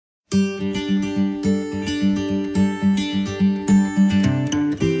Well,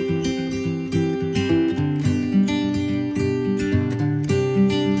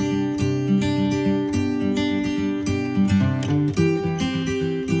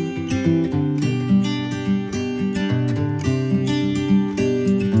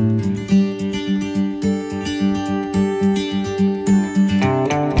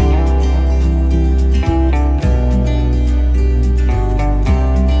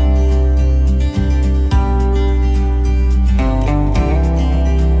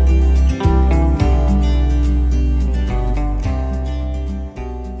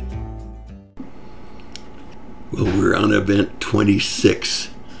 we're on event 26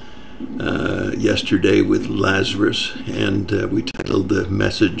 yesterday with Lazarus, and we titled the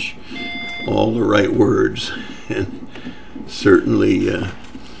message All the Right Words. And certainly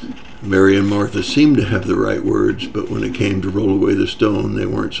Mary and Martha seemed to have the right words, but when it came to roll away the stone, they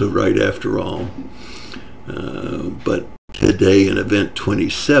weren't so right after all. But today in event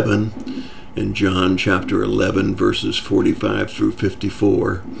 27, in John chapter 11, verses 45 through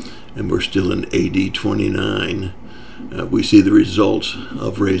 54, and we're still in AD 29, we see the results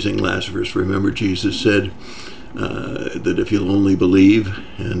of raising Lazarus. Remember, Jesus said that if you'll only believe,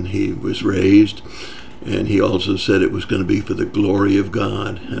 and he was raised, and he also said it was going to be for the glory of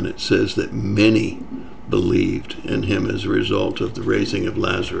God, and it says that many believed in him as a result of the raising of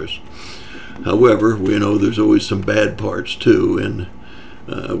Lazarus. However, we know there's always some bad parts too,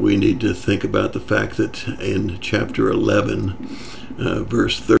 and we need to think about the fact that in chapter 11,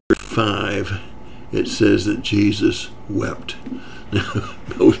 verse 35, it says that Jesus wept. Now,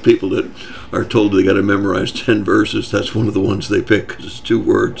 most people that are told they got to memorize 10 verses, that's one of the ones they pick because it's 2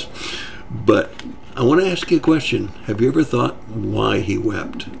 words. But I want to ask you a question. Have you ever thought why he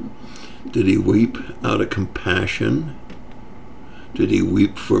wept? Did he weep out of compassion? Did he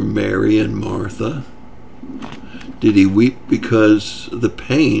weep for Mary and Martha? Did he weep because of the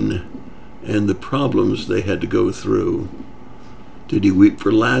pain and the problems they had to go through? Did he weep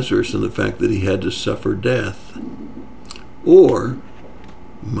for Lazarus and the fact that he had to suffer death? Or,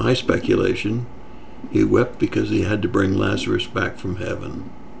 my speculation, he wept because he had to bring Lazarus back from heaven.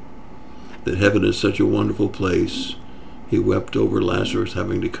 That heaven is such a wonderful place. He wept over Lazarus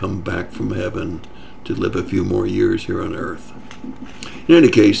having to come back from heaven to live a few more years here on earth. In any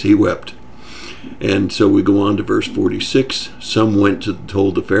case, he wept. And so we go on to verse 46. Some went to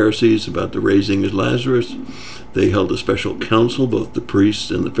told the Pharisees about the raising of Lazarus. They held a special council, both the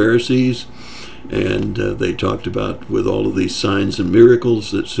priests and the Pharisees, and they talked about, with all of these signs and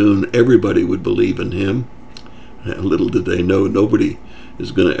miracles, that soon everybody would believe in him. Little did they know, nobody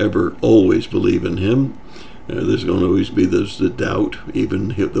is going to ever always believe in him. There's going to always be those that doubt,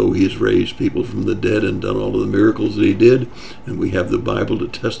 even though he has raised people from the dead and done all of the miracles that he did. And we have the Bible to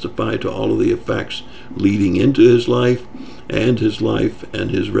testify to all of the effects leading into his life and his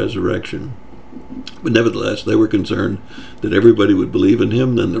resurrection. But nevertheless, they were concerned that everybody would believe in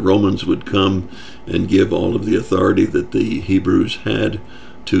him. Then the Romans would come and give all of the authority that the Hebrews had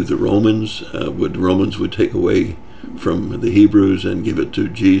to the Romans. The Romans would take away from the Hebrews and give it to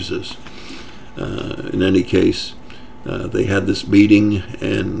Jesus. In any case, they had this meeting,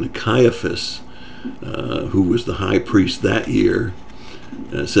 and Caiaphas, who was the high priest that year,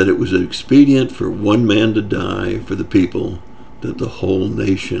 said it was expedient for one man to die for the people, that the whole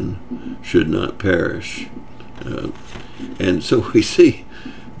nation should not perish. And so we see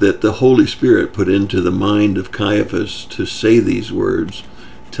that the Holy Spirit put into the mind of Caiaphas to say these words.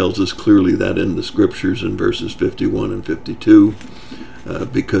 Tells us clearly that in the scriptures in verses 51 and 52,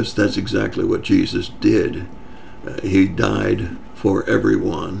 because that's exactly what Jesus did. He died for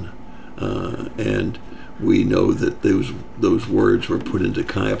everyone, and we know that those words were put into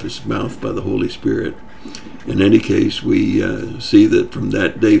Caiaphas' mouth by the Holy Spirit. In any case, we see that from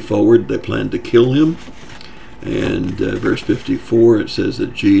that day forward, they planned to kill him. And verse 54, it says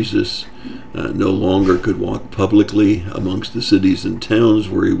that Jesus no longer could walk publicly amongst the cities and towns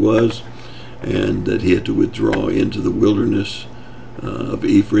where he was, and that he had to withdraw into the wilderness of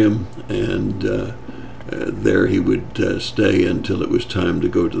Ephraim, and there he would stay until it was time to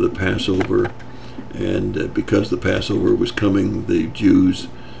go to the Passover. And because the Passover was coming, the Jews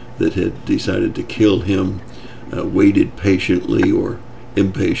that had decided to kill him waited patiently, or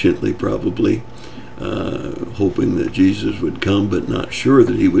impatiently probably, hoping that Jesus would come, but not sure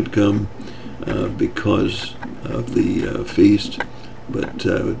that he would come because of the feast, but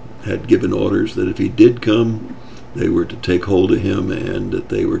had given orders that if he did come, they were to take hold of him and that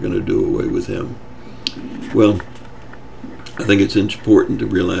they were going to do away with him. Well, I think it's important to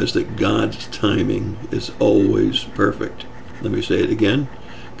realize that God's timing is always perfect. Let me say it again.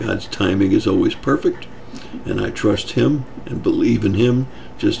 God's timing is always perfect, and I trust him and believe in him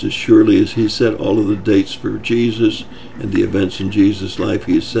just as surely as he set all of the dates for Jesus and the events in Jesus' life.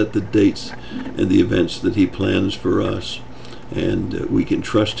 He has set the dates and the events that he plans for us, and we can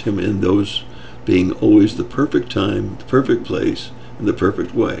trust him in those being always the perfect time, the perfect place, and the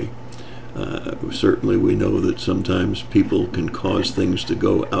perfect way. Certainly we know that sometimes people can cause things to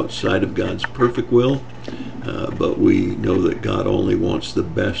go outside of God's perfect will, but we know that God only wants the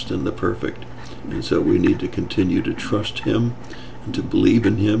best and the perfect. And so we need to continue to trust him and to believe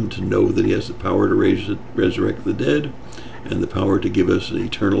in him, to know that he has the power to resurrect the dead and the power to give us an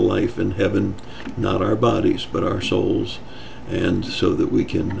eternal life in heaven, not our bodies, but our souls, and so that we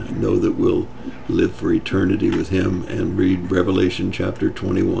can know that we'll live for eternity with him. And read Revelation chapter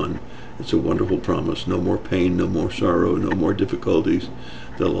 21. It's a wonderful promise. No more pain, no more sorrow, no more difficulties.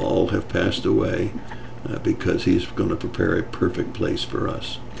 They'll all have passed away because he's going to prepare a perfect place for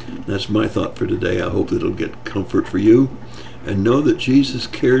us. That's my thought for today. I hope that it'll get comfort for you. And know that Jesus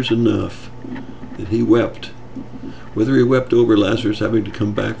cares enough that he wept. Whether he wept over Lazarus having to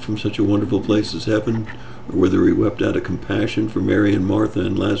come back from such a wonderful place as heaven, or whether he wept out of compassion for Mary and Martha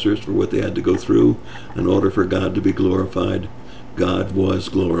and Lazarus for what they had to go through in order for God to be glorified, God was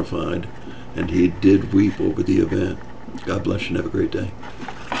glorified, and he did weep over the event. God bless you and have a great day.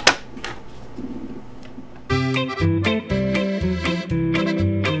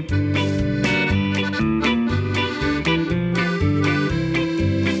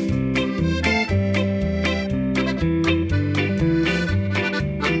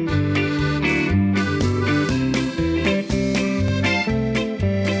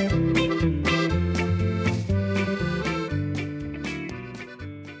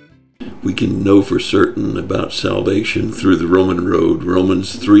 We can know for certain about salvation through the Roman road.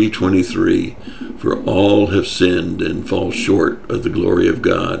 Romans 3:23, for all have sinned and fall short of the glory of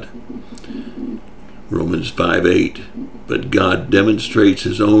God. Romans 5:8, but God demonstrates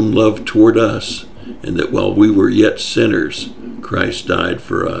his own love toward us, and that while we were yet sinners, Christ died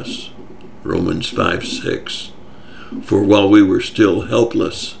for us. Romans 5:6, for while we were still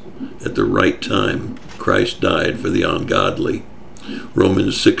helpless, at the right time, Christ died for the ungodly.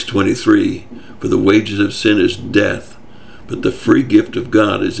 Romans 6:23, for the wages of sin is death, but the free gift of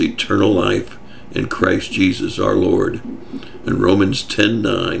God is eternal life in Christ Jesus our Lord. And Romans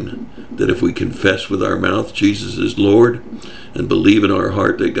 10:9, that if we confess with our mouth Jesus is Lord and believe in our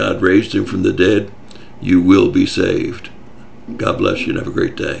heart that God raised him from the dead, you will be saved. God bless you and have a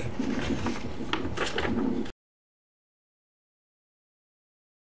great day.